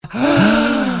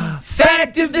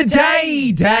fact of the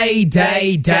day.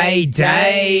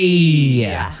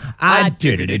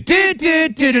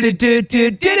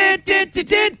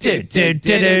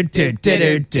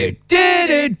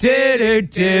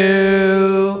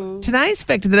 Today's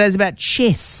fact of the day is about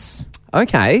chess.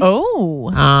 Okay.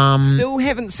 Oh. Still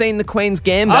haven't seen the Queen's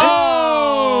Gambit.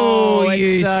 Oh, It's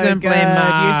you so simply good.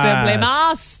 must. You simply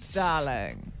must,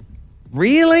 darling.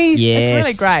 Really? Yes.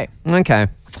 It's really great. Okay.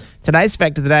 Today's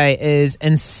fact of the day is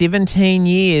in 17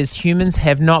 years, humans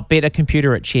have not bet a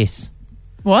computer at chess.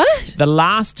 What? The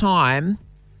last time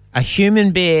a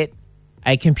human bet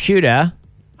a computer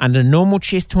under normal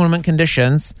chess tournament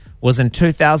conditions was in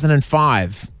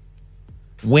 2005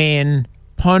 when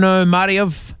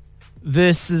Ponomarev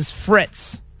versus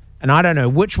Fritz. And I don't know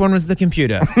which one was the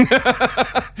computer.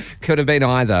 Could have been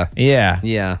either. Yeah.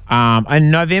 Yeah.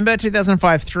 In November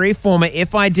 2005, three former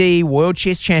FID World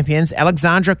Chess Champions,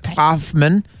 Alexandra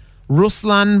Klaffman,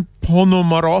 Ruslan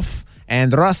Ponomarov,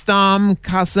 and Rustam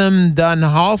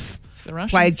Kasimdanov, the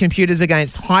Russians. played computers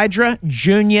against Hydra,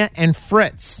 Junior, and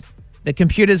Fritz. The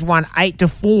computers won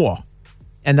 8-4.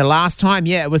 And the last time,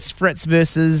 it was Fritz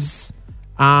versus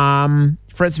Ponomarov.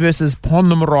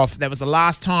 That was the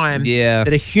last time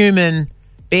that a human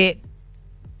bet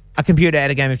a computer at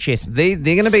a game of chess. They're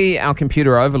going to be our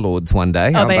computer overlords one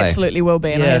day, Oh, aren't they they? absolutely will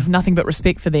be, and I Yeah. have nothing but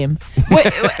respect for them. Wait,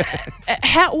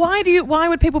 why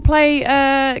would people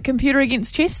play computer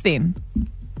against chess then?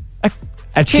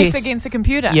 A Chess against a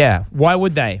computer? Yeah. Why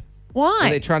would they? Why?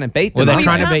 They're trying to beat Well, them. they're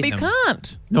aren't trying to they? beat You them.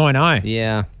 can't. No, I know.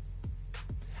 Yeah.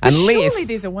 But surely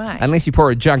there's a way. Unless you pour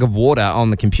a jug of water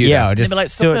on the computer. Yeah, or just They'd be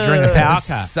like, do it during a power cut.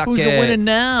 Suck Who's the it. winner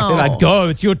now? They're like, go,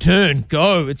 it's your turn.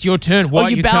 Go, it's your turn. Why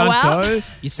you you bow can't out? go?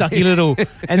 You sucky little...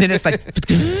 And then it's like...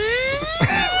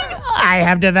 I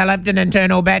have developed an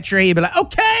internal battery. You'd be like,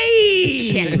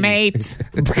 okay. Checkmate.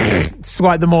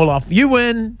 Swipe them all off. You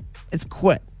win. It's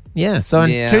quit. Yeah, so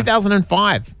in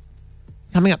 2005,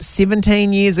 coming up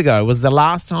 17 years ago, was the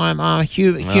last time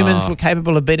humans were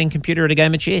capable of beating computer at a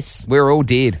game of chess. We're all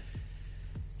dead.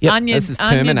 Yep. Anya, This is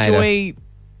Anya Terminator. Joy,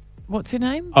 what's her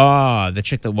name? Oh, the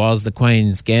chick that was the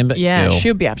Queen's Gambit Yeah, girl.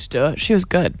 she'll be able to do it. She was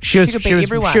good. She was could beat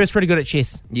everyone. pretty good at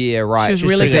chess. Yeah, right. She was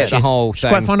really Is good that at the chess. whole She's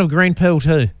thing? quite fond of green pill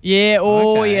too. Yeah,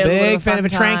 Okay. yeah. Big little fan of a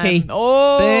fun tranky. time.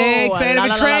 Oh, Big fan of a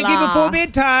la, la, la, tranky la. before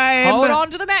bedtime. Hold on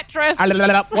to the mattress.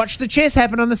 Watch the chess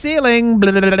happen on the ceiling.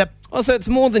 Oh, so it's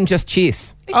more than just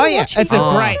chess. You can Oh yeah, watch it's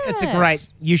it. a great.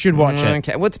 You should watch it.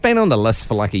 Okay. Well, it's been on the list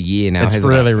for like a year now. It's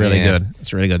hasn't really, it? really Yeah. good.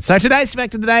 It's really good. So today's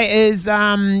fact of the day is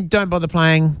don't bother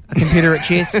playing a computer at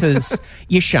chess because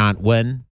you shan't win.